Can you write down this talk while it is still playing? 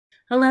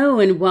Hello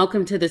and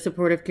welcome to the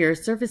Supportive Care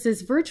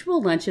Services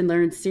Virtual Lunch and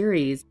Learn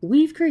series.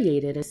 We've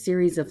created a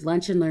series of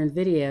Lunch and Learn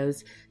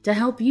videos to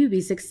help you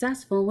be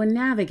successful when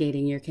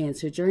navigating your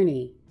cancer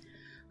journey.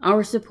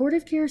 Our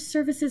Supportive Care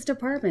Services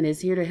Department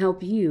is here to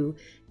help you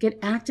get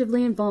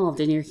actively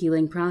involved in your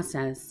healing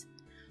process.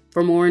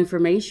 For more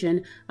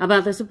information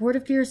about the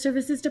Supportive Care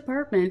Services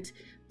Department,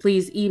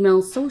 please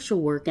email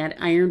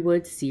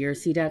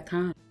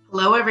socialwork@ironwoodcrc.com.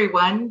 Hello,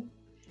 everyone.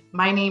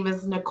 My name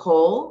is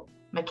Nicole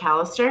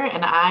McCallister,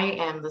 and I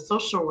am the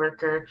social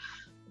worker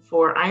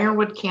for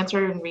Ironwood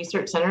Cancer and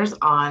Research Centers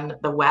on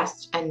the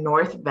West and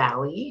North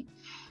Valley.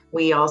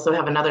 We also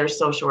have another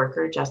social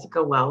worker,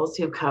 Jessica Wells,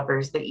 who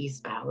covers the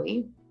East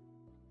Valley.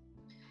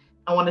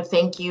 I want to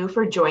thank you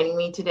for joining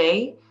me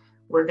today.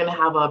 We're going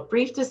to have a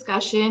brief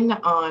discussion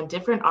on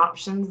different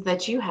options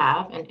that you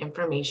have and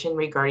information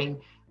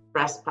regarding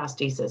breast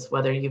prosthesis,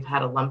 whether you've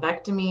had a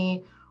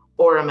lumpectomy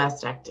or a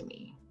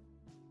mastectomy.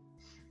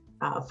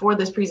 For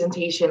this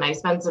presentation, I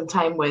spent some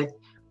time with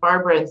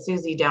Barbara and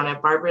Susie down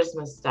at Barbara's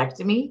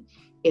Mastectomy.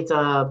 It's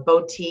a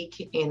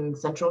boutique in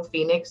Central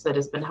Phoenix that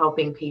has been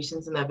helping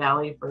patients in the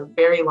Valley for a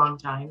very long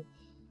time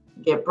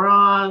get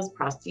bras,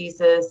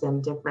 prosthesis,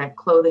 and different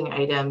clothing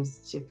items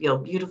to feel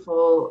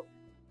beautiful,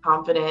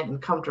 confident,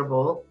 and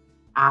comfortable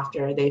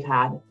after they've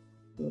had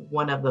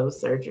one of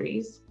those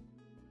surgeries.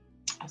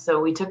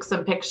 So we took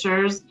some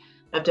pictures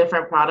of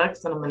different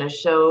products, and I'm going to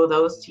show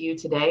those to you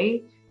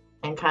today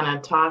and kind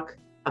of talk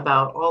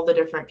about all the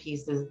different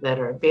pieces that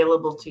are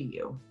available to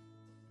you.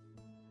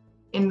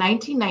 In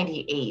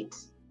 1998,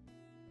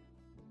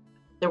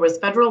 there was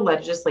federal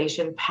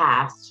legislation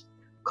passed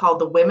called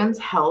the Women's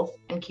Health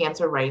and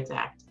Cancer Rights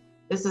Act.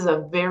 This is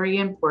a very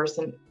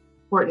important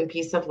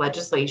piece of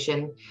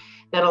legislation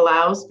that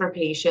allows for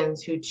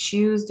patients who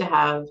choose to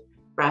have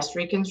breast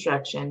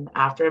reconstruction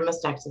after a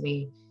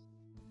mastectomy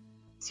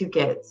to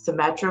get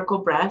symmetrical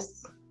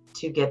breasts,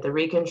 to get the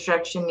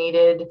reconstruction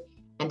needed,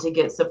 and to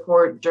get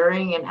support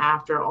during and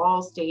after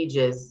all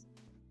stages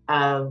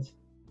of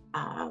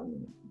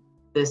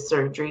this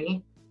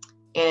surgery.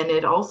 And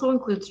it also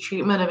includes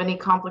treatment of any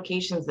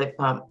complications that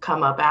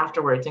come up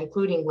afterwards,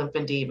 including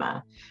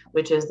lymphedema,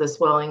 which is the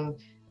swelling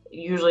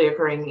usually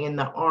occurring in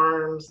the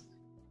arms,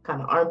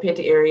 kind of armpit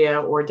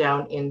area, or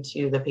down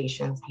into the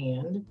patient's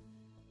hand.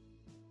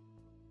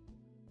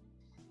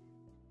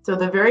 So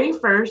the very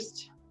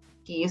first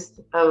piece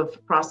of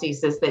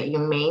prosthesis that you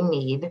may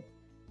need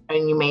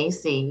and you may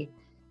see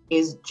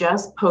is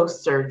just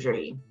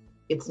post-surgery.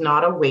 It's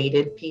not a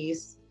weighted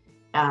piece.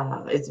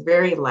 It's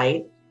very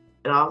light.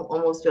 It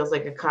almost feels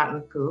like a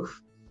cotton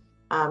poof.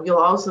 You'll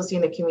also see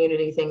in the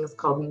community things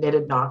called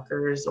knitted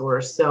knockers or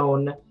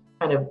sewn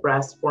kind of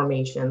breast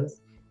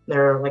formations.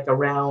 They're like a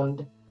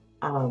round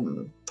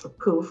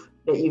poof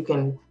that you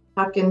can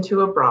tuck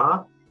into a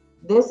bra.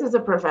 This is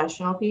a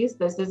professional piece.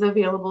 This is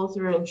available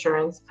through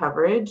insurance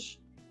coverage.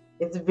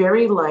 It's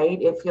very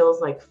light. It feels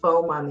like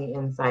foam on the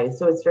inside.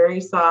 So it's very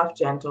soft,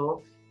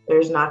 gentle.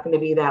 There's not going to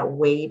be that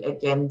weight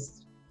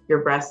against your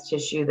breast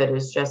tissue that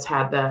has just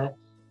had the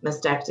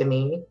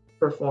mastectomy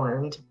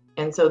performed.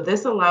 And so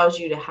this allows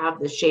you to have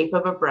the shape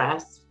of a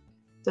breast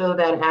so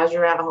that as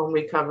you're at home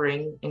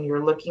recovering and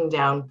you're looking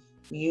down,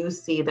 you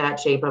see that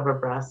shape of a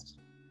breast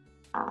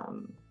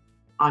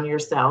on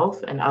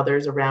yourself, and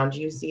others around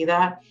you see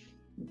that.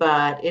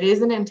 But it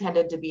isn't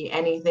intended to be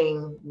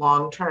anything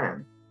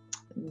long-term.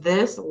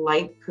 This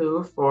light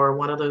poof or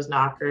one of those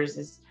knockers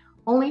is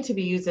only to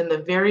be used in the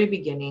very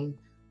beginning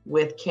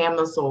with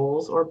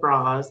camisoles or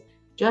bras,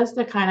 just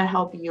to kind of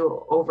help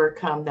you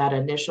overcome that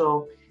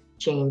initial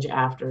change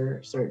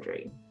after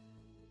surgery.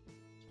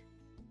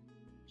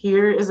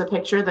 Here is a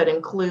picture that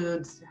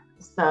includes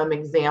some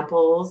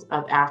examples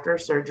of after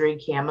surgery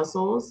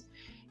camisoles.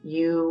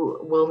 You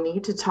will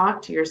need to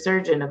talk to your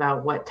surgeon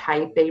about what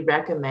type they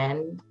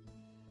recommend,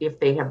 if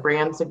they have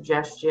brand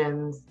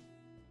suggestions,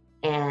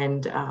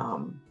 and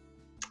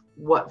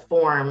what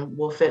form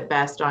will fit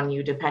best on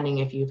you, depending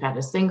if you've had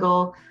a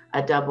single,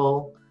 a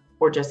double,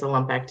 or just a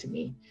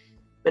lumpectomy.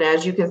 But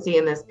as you can see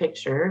in this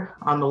picture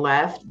on the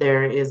left,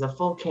 there is a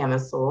full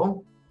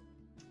camisole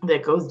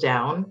that goes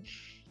down,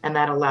 and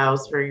that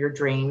allows for your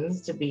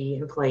drains to be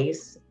in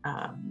place.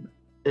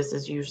 This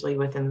is usually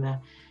within the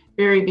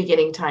very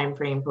beginning time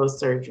frame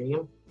post-surgery.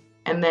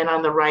 And then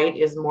on the right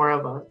is more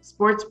of a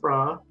sports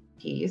bra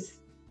piece.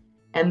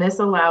 And this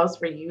allows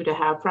for you to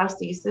have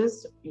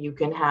prosthesis. You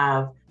can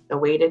have the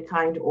weighted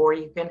kind, or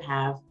you can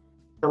have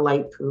the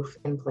light poof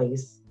in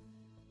place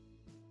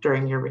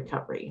during your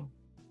recovery.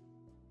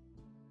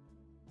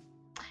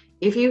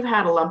 If you've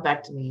had a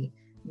lumpectomy,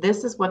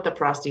 this is what the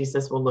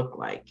prosthesis will look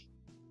like.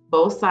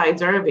 Both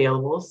sides are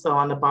available. So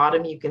on the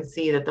bottom, you can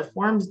see that the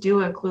forms do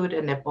include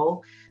a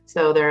nipple.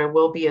 So there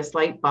will be a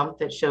slight bump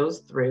that shows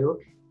through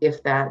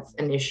if that's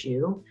an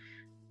issue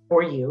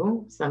for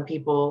you. Some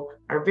people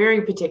are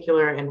very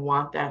particular and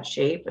want that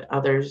shape.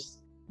 Others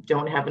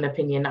don't have an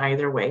opinion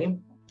either way.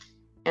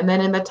 And then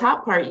in the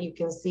top part, you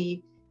can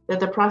see that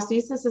the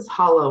prosthesis is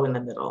hollow in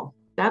the middle.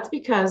 That's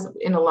because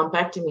in a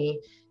lumpectomy,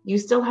 you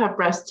still have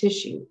breast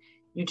tissue.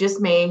 You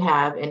just may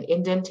have an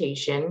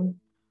indentation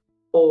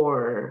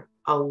or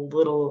a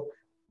little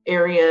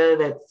area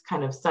that's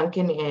kind of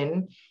sunken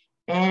in,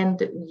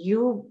 and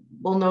you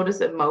will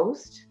notice it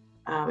most.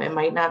 It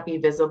might not be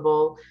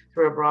visible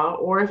through a bra,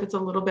 or if it's a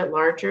little bit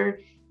larger,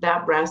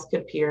 that breast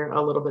could appear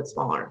a little bit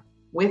smaller.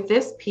 With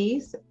this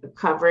piece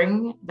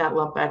covering that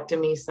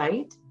lumpectomy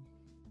site,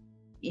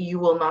 you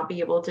will not be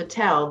able to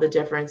tell the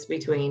difference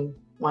between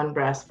one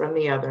breast from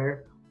the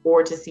other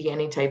or to see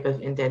any type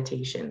of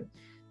indentation.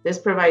 This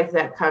provides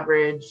that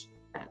coverage,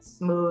 that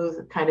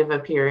smooth kind of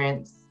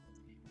appearance,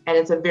 and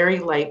it's a very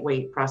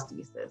lightweight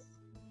prosthesis.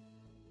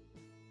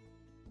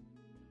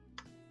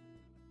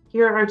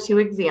 Here are two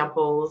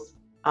examples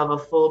of a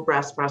full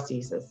breast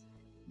prosthesis.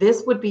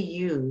 This would be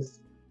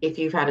used if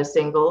you've had a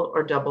single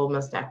or double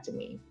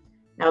mastectomy.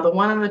 Now, the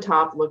one on the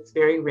top looks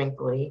very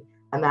wrinkly,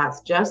 and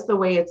that's just the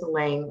way it's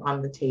laying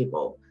on the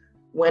table.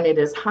 When it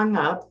is hung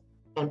up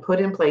and put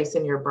in place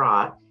in your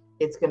bra,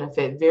 it's going to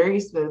fit very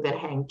smooth and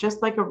hang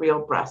just like a real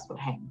breast would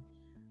hang.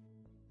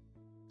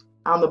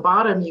 On the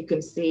bottom, you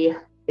can see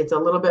it's a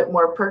little bit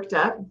more perked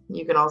up.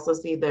 You can also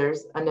see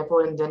there's a nipple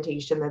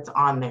indentation that's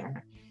on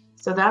there.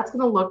 So that's going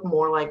to look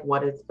more like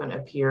what it's going to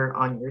appear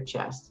on your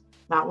chest.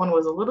 That one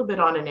was a little bit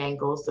on an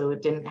angle, so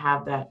it didn't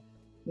have that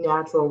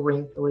natural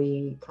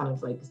wrinkly kind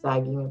of like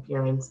sagging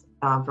appearance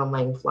from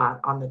laying flat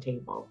on the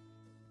table.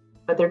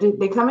 But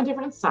they come in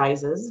different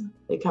sizes,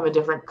 they come in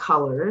different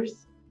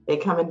colors, they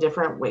come in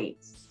different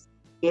weights.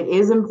 It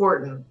is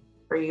important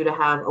for you to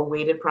have a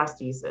weighted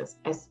prosthesis,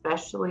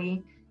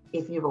 especially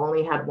if you've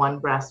only had one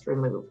breast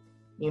removed.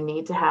 You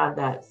need to have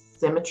that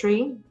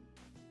symmetry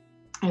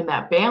and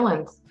that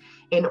balance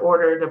in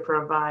order to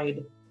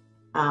provide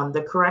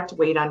the correct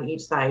weight on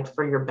each side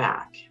for your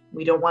back.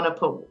 We don't want to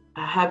put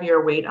a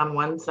heavier weight on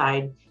one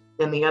side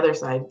than the other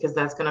side, because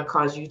that's going to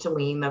cause you to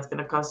lean. That's going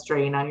to cause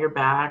strain on your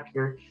back,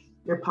 your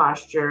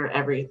posture,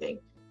 everything.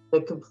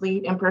 The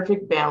complete and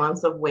perfect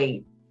balance of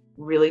weight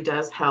really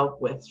does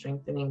help with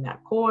strengthening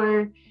that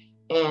core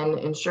and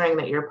ensuring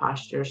that your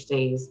posture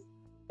stays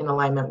in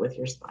alignment with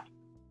your spine.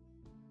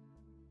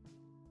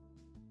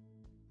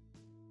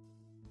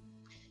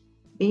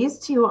 These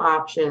two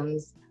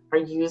options are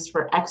used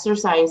for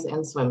exercise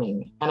and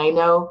swimming. And I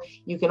know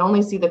you can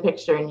only see the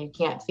picture and you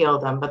can't feel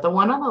them, but the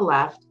one on the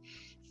left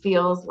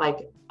feels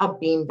like a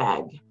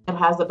beanbag. It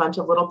has a bunch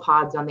of little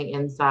pods on the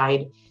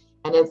inside,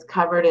 and it's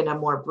covered in a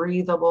more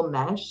breathable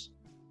mesh.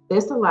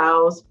 This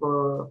allows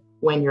for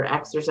when you're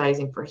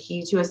exercising for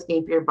heat to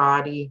escape your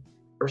body,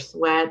 for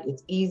sweat.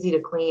 It's easy to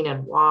clean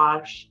and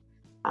wash,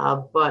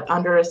 but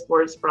under a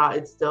sports bra,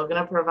 it's still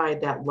going to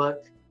provide that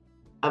look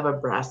of a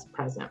breast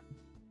present.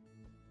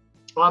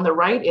 On the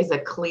right is a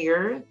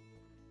clear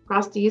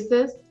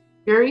prosthesis,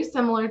 very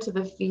similar to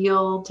the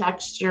feel,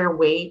 texture,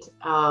 weight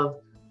of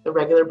the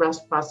regular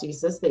breast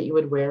prosthesis that you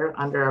would wear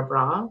under a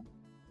bra.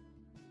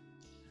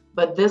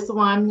 But this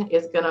one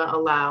is going to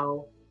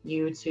allow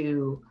you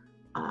to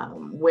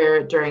wear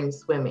it during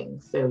swimming.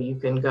 So you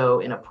can go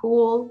in a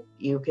pool,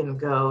 you can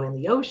go in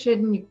the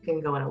ocean, you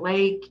can go in a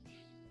lake.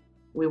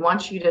 We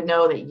want you to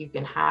know that you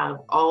can have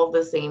all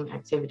the same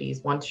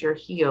activities once you're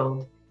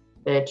healed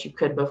that you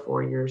could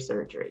before your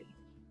surgery.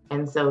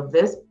 And so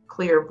this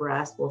clear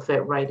breast will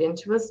fit right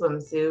into a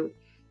swimsuit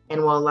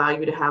and will allow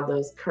you to have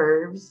those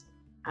curves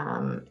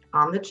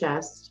on the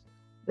chest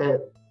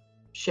that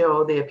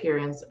show the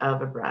appearance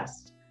of a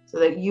breast, so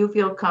that you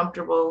feel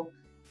comfortable,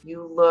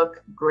 you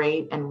look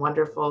great and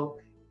wonderful,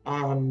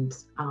 and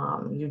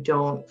you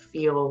don't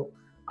feel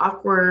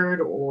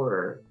awkward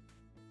or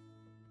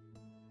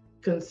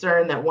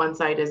concerned that one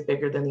side is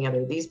bigger than the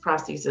other. These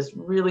prostheses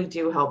really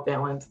do help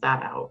balance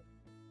that out.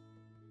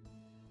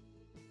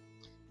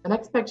 The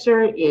next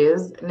picture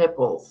is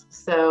nipples.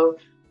 So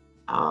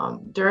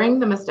during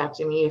the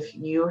mastectomy, if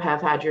you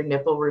have had your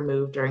nipple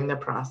removed during the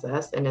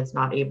process and it's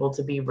not able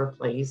to be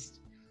replaced,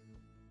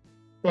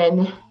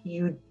 then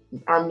you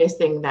are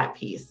missing that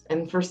piece.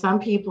 And for some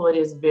people, it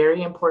is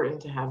very important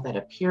to have that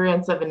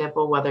appearance of a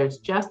nipple, whether it's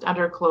just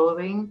under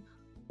clothing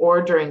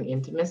or during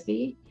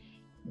intimacy.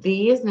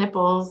 These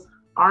nipples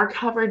are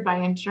covered by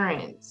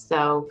insurance.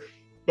 So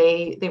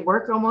they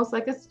work almost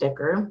like a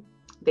sticker.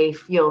 They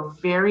feel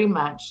very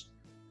much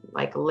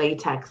like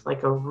latex,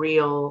 like a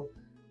real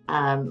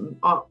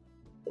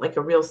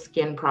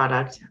skin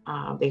product.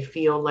 They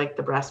feel like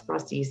the breast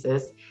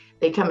prosthesis.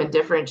 They come in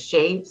different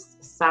shapes,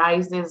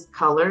 sizes,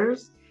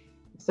 colors.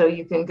 So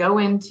you can go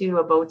into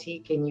a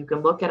boutique and you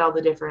can look at all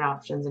the different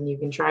options and you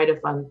can try to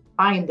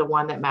find the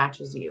one that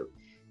matches you.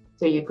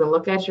 So you can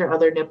look at your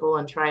other nipple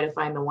and try to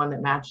find the one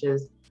that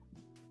matches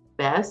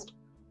best.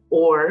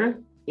 Or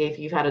if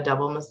you've had a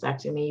double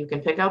mastectomy, you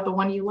can pick out the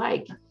one you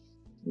like.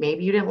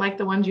 Maybe you didn't like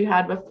the ones you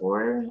had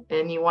before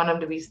and you want them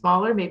to be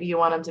smaller. Maybe you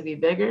want them to be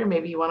bigger.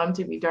 Maybe you want them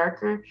to be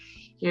darker.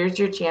 Here's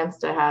your chance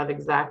to have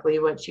exactly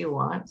what you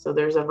want. So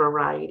there's a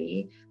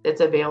variety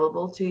that's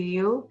available to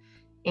you.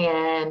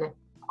 And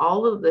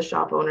all of the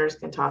shop owners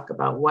can talk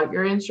about what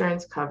your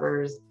insurance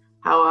covers,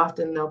 how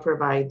often they'll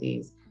provide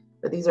these.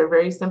 But these are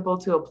very simple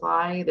to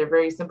apply. They're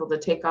very simple to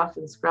take off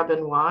and scrub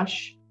and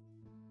wash.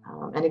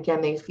 And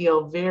again, they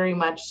feel very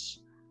much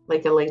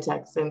like a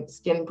latex and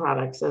skin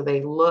product, so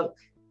they look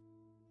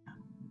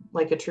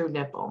like a true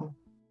nipple.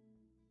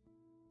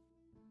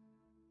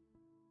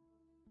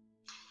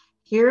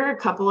 Here are a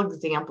couple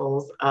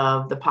examples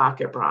of the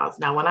pocket bras.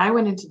 Now, when I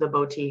went into the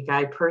boutique,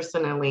 I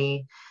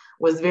personally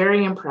was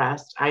very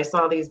impressed. I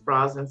saw these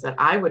bras and said,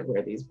 I would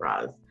wear these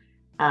bras.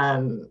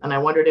 And I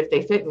wondered if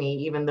they fit me,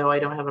 even though I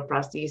don't have a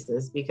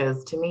prosthesis,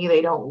 because to me,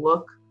 they don't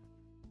look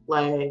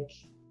like,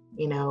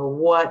 you know,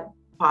 what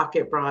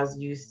pocket bras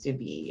used to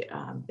be.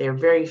 They're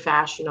very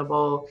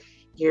fashionable.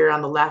 Here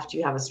on the left,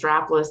 you have a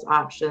strapless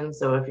option.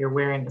 So if you're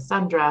wearing a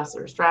sundress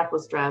or a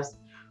strapless dress,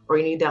 or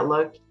you need that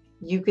look,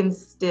 you can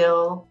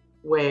still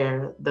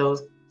wear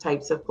those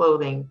types of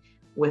clothing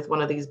with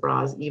one of these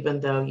bras, even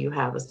though you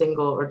have a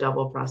single or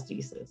double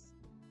prosthesis.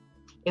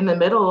 In the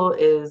middle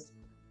is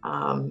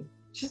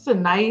just a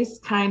nice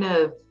kind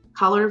of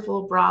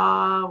colorful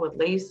bra with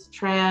lace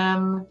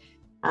trim.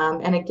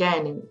 And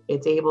again,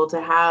 it's able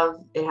to have,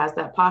 it has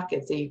that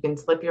pocket so you can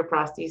slip your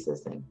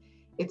prosthesis in.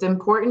 It's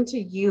important to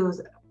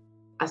use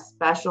a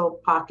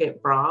special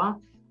pocket bra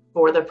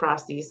for the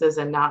prosthesis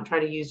and not try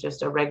to use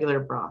just a regular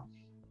bra.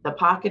 The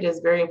pocket is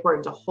very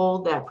important to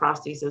hold that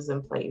prosthesis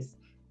in place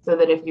so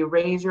that if you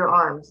raise your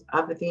arms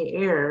up in the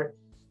air,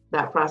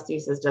 that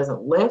prosthesis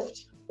doesn't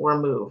lift or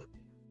move.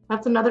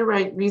 That's another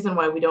reason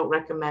why we don't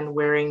recommend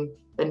wearing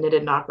the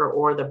knitted knocker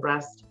or the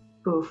breast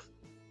poof,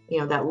 you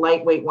know, that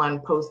lightweight one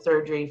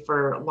post-surgery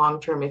for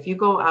long-term. If you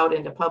go out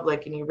into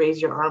public and you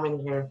raise your arm in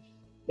the air,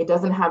 it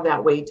doesn't have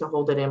that weight to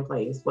hold it in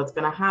place. What's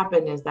going to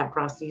happen is that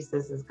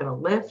prosthesis is going to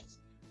lift,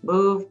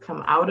 move,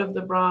 come out of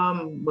the bra,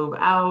 move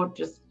out,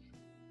 just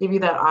give you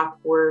that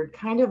awkward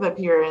kind of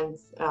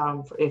appearance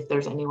if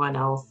there's anyone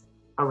else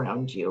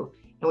around you.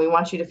 And we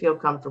want you to feel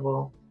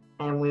comfortable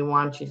and we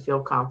want you to feel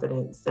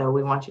confident. So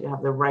we want you to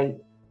have the right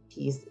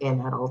piece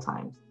in at all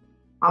times.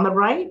 On the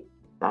right,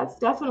 that's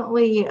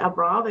definitely a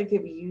bra that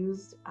could be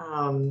used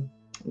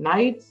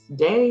night,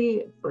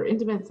 day, for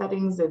intimate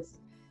settings. It's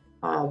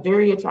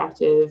very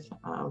attractive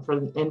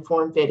in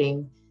form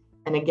fitting.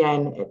 And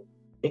again,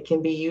 it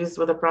can be used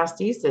with a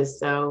prosthesis.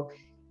 So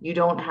you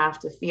don't have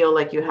to feel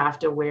like you have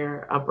to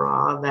wear a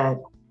bra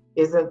that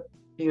isn't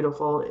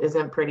beautiful,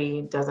 isn't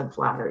pretty, doesn't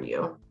flatter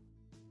you.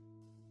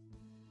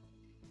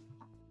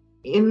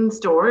 In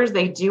stores,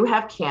 they do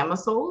have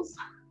camisoles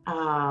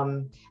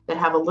that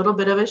have a little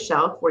bit of a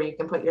shelf where you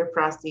can put your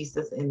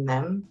prosthesis in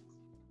them.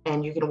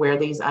 And you can wear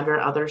these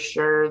under other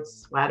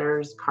shirts,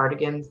 sweaters,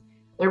 cardigans.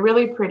 They're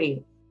really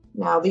pretty.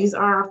 Now, these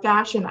are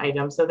fashion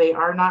items, so they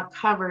are not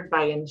covered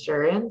by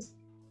insurance,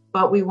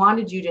 but we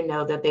wanted you to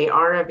know that they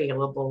are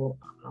available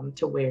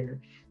to wear.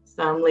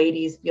 Some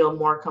ladies feel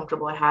more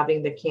comfortable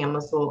having the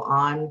camisole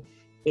on.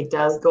 It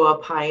does go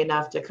up high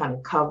enough to kind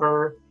of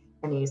cover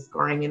any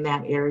scoring in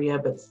that area,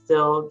 but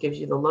still gives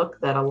you the look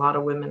that a lot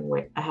of women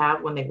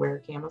have when they wear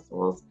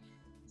camisoles.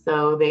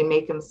 So they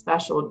make them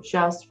special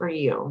just for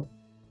you.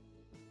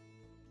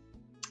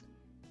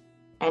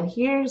 And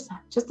here's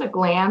just a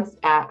glance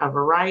at a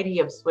variety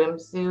of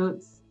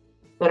swimsuits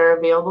that are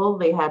available.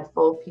 They had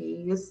full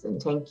piece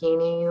and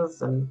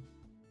tankinis and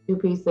two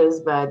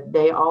pieces, but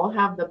they all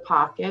have the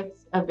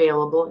pockets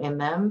available in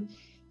them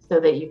so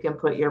that you can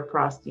put your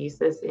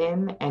prosthesis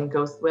in and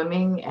go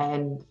swimming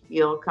and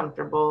feel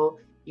comfortable,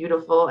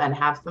 beautiful, and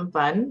have some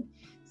fun.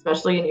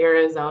 Especially in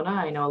Arizona,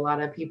 I know a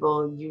lot of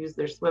people use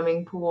their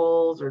swimming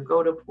pools or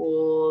go to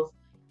pools.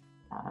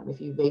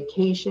 If you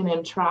vacation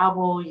and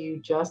travel, you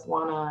just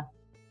want to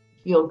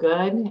feel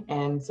good.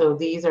 And so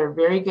these are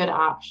very good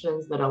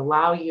options that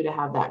allow you to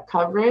have that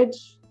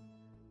coverage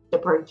to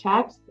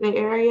protect the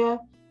area,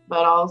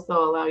 but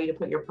also allow you to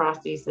put your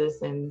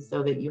prosthesis in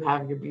so that you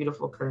have your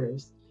beautiful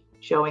curves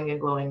showing and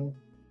glowing.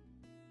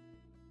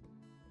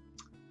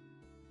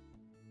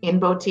 In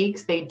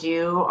boutiques, they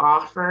do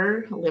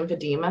offer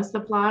lymphedema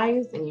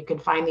supplies, and you can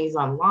find these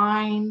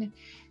online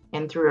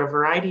and through a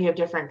variety of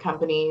different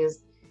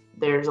companies.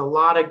 There's a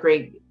lot of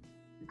great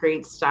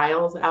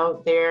styles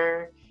out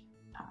there.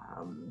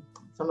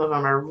 Some of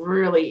them are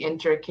really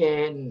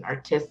intricate and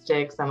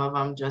artistic. Some of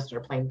them just are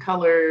plain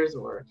colors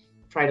or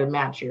try to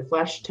match your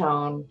flesh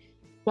tone.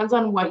 Depends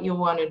on what you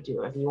want to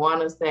do. If you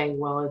want to say,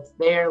 well, it's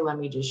there, let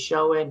me just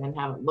show it and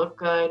have it look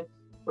good,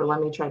 or let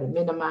me try to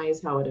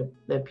minimize the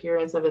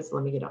appearance of it, so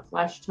let me get a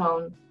flesh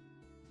tone.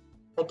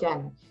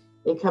 Again,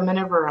 they come in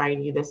a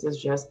variety. This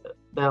is just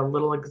the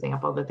little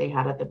example that they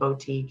had at the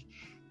boutique.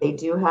 They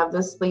do have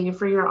the sleeve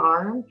for your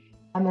arm,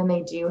 and then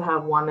they do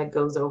have one that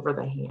goes over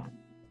the hand.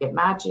 Get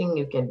matching,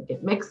 you can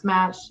get mix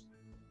match.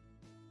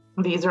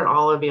 These are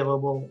all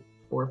available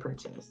for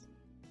purchase.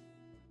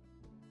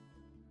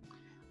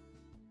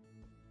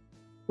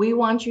 We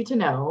want you to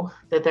know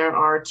that there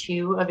are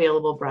 2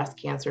 available breast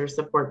cancer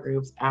support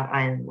groups at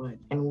Ironwood,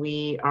 and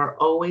we are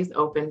always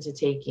open to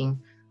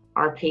taking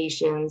our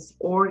patients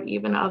or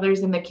even others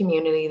in the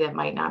community that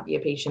might not be a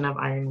patient of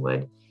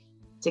Ironwood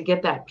to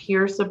get that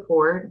peer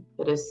support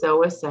that is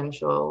so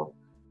essential.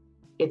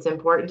 It's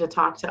important to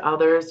talk to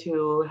others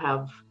who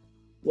have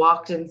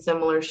walked in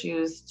similar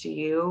shoes to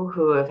you,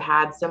 who have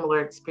had similar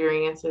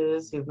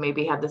experiences, who've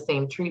maybe had the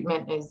same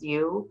treatment as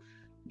you,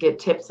 get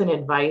tips and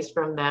advice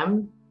from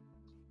them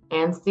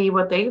and see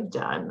what they've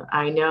done.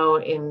 I know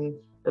in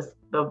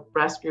the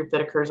breast group that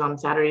occurs on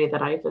Saturday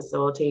that I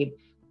facilitate,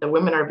 the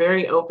women are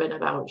very open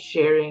about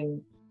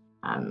sharing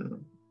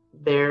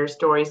their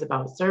stories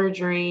about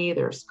surgery,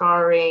 their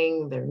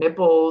scarring, their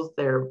nipples,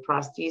 their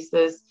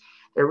prosthesis,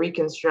 their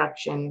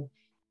reconstruction.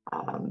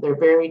 They're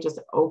very just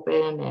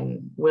open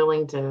and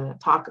willing to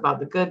talk about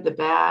the good, the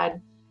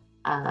bad,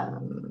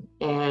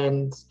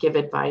 and give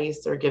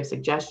advice or give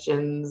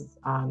suggestions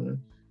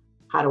on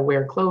how to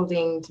wear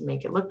clothing to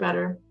make it look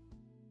better.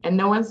 And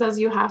no one says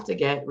you have to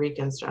get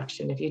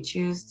reconstruction. If you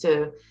choose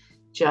to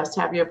just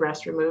have your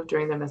breast removed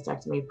during the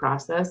mastectomy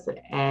process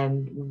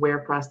and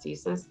wear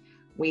prosthesis,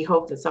 we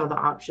hope that some of the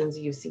options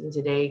you've seen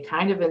today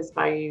kind of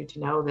inspire you to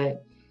know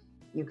that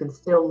you can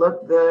still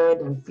look good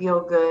and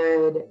feel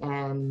good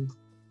and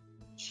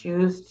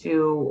choose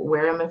to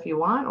wear them if you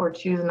want or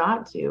choose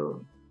not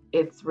to.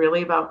 It's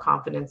really about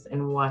confidence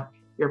in what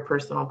your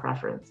personal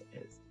preference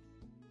is.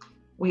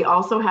 We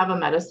also have a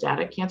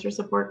metastatic cancer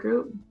support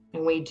group,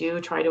 and we do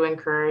try to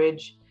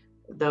encourage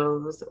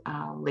those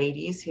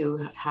ladies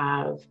who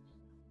have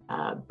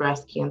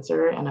breast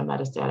cancer and a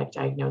metastatic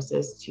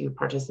diagnosis to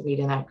participate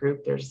in that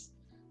group. There's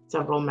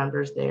several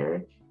members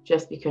there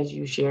just because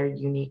you share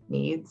unique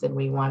needs, and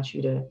we want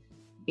you to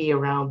be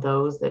around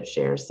those that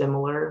share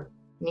similar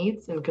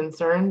needs and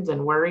concerns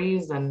and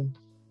worries and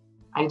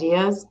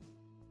ideas.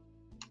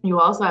 You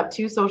also have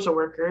 2 social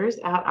workers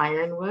at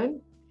Ironwood,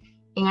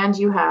 and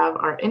you have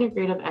our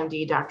integrative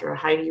MD, Dr.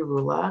 Heidi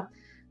Rula.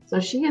 So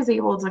she is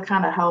able to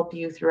kind of help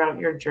you throughout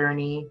your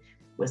journey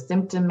with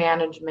symptom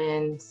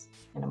management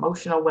and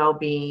emotional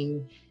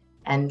well-being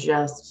and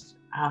just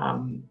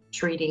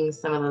treating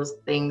some of those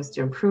things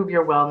to improve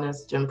your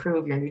wellness, to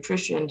improve your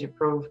nutrition, to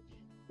improve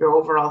your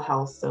overall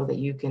health so that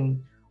you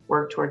can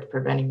work towards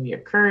preventing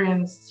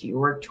reoccurrence, you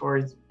work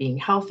towards being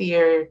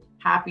healthier,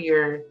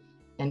 happier,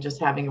 and just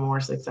having a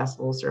more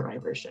successful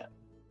survivorship.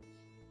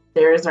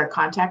 There is our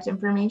contact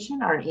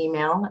information, our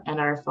email, and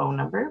our phone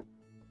number.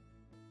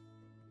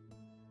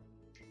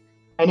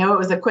 I know it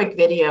was a quick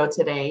video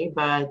today,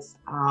 but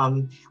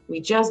we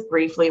just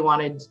briefly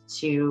wanted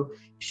to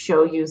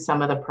show you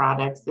some of the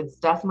products. It's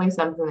definitely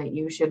something that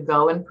you should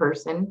go in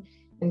person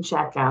and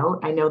check out.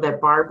 I know that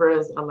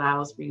Barbara's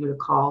allows for you to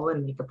call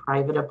and make a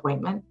private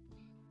appointment.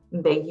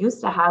 They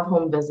used to have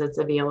home visits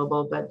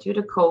available, but due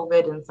to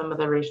COVID and some of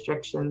the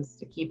restrictions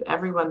to keep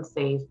everyone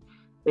safe,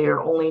 they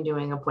are only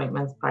doing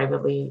appointments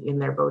privately in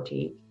their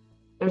boutique.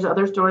 There's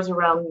other stores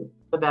around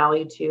the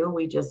valley too.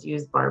 We just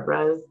use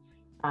Barbara's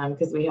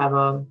because we have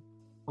a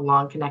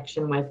long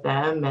connection with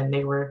them, and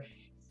they were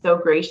so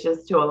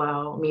gracious to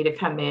allow me to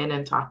come in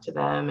and talk to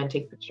them and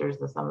take pictures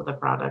of some of the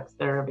products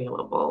that are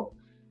available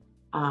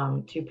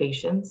to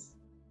patients.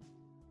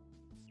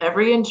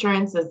 Every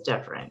insurance is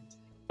different,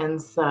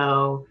 and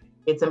so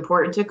it's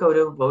important to go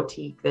to a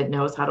boutique that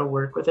knows how to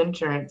work with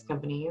insurance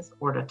companies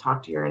or to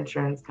talk to your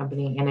insurance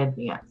company in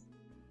advance.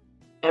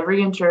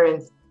 Every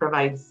insurance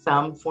provides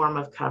some form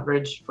of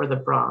coverage for the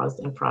bras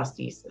and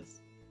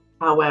prosthesis.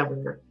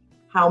 However,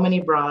 how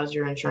many bras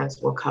your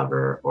insurance will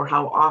cover or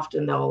how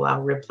often they'll allow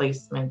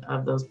replacement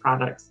of those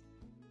products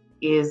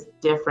is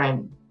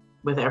different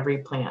with every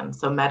plan.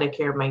 So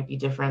Medicare might be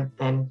different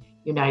than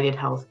United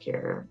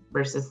Healthcare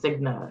versus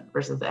Cigna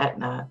versus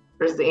Aetna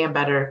versus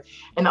Ambetter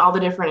and all the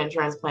different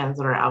insurance plans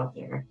that are out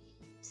there.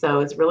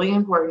 So it's really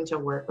important to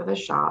work with a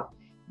shop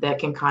that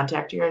can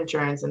contact your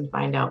insurance and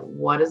find out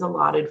what is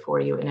allotted for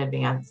you in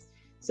advance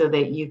so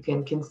that you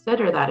can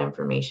consider that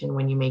information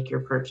when you make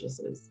your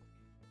purchases.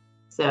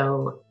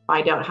 So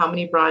find out how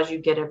many bras you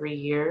get every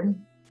year,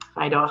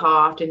 find out how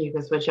often you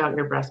can switch out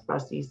your breast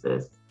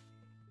prosthesis,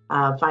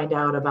 find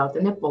out about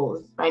the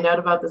nipples, find out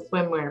about the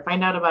swimwear,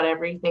 find out about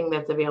everything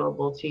that's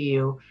available to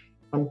you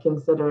and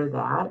consider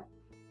that.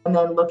 And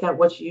then look at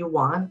what you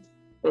want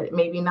that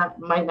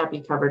might not be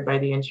covered by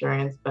the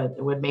insurance, but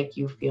it would make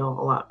you feel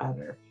a lot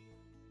better.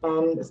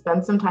 And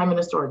spend some time in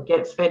a store,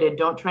 get fitted.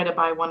 Don't try to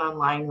buy one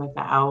online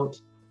without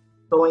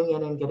going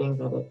in and getting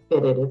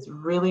fitted. It's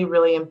really,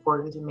 really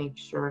important to make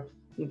sure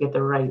you get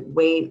the right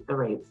weight, the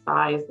right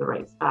size, the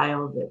right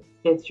style that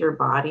fits your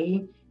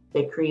body,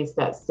 that creates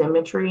that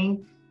symmetry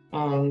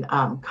and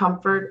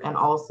comfort, and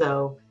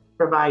also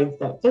provides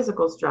that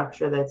physical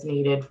structure that's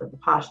needed for the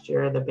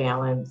posture, the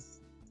balance,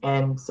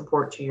 and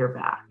support to your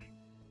back.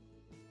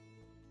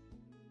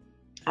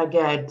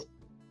 Again,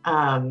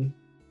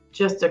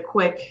 just a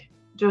quick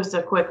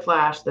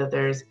flash that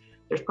there's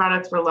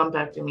products for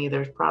lumpectomy,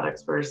 there's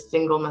products for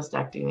single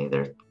mastectomy,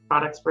 there's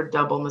products for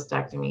double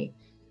mastectomy.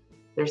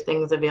 There's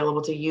things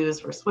available to use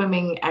for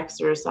swimming,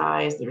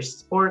 exercise. There's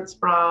sports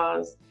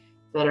bras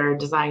that are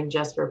designed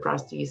just for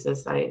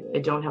prosthesis. I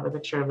don't have a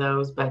picture of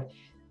those, but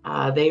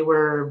they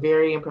were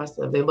very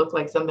impressive. They look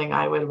like something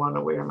I would want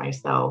to wear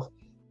myself.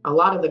 A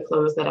lot of the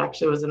clothes that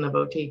actually was in the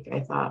boutique,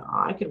 I thought,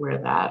 oh, I could wear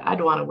that. I'd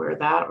want to wear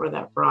that or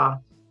that bra.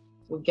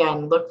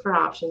 Again, look for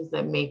options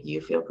that make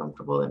you feel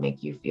comfortable, that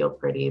make you feel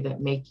pretty,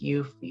 that make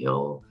you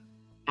feel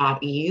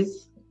at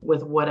ease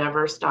with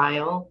whatever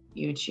style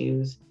you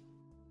choose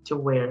to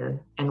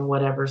wear and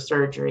whatever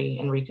surgery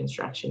and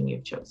reconstruction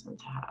you've chosen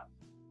to have.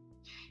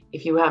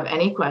 If you have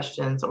any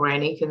questions or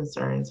any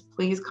concerns,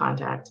 please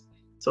contact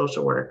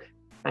social work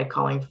by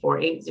calling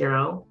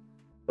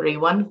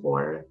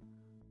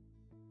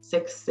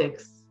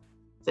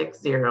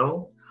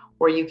 480-314-6660,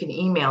 or you can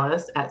email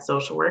us at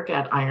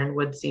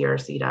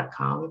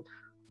socialwork@ironwoodcrc.com,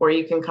 or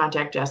you can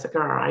contact Jessica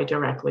or I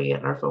directly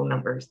at our phone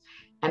numbers.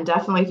 And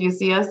definitely, if you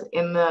see us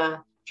in the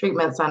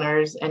treatment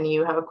centers and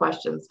you have a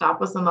question,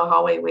 stop us in the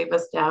hallway, wave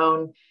us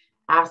down,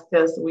 ask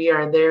us. We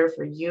are there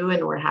for you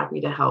and we're happy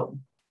to help.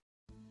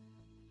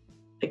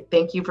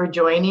 Thank you for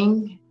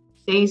joining.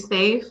 Stay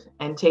safe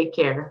and take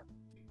care.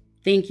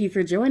 Thank you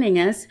for joining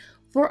us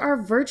for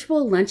our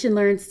virtual Lunch and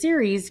Learn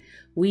series.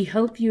 We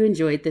hope you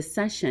enjoyed this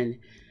session.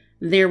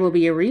 There will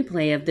be a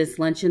replay of this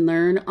Lunch and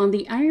Learn on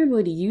the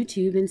Ironwood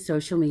YouTube and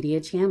social media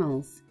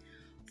channels.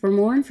 For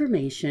more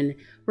information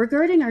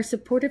regarding our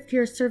supportive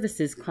care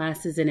services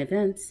classes and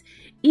events,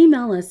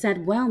 email us at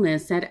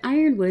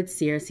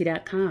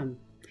wellness@ironwoodcrc.com.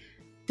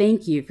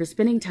 Thank you for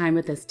spending time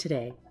with us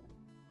today.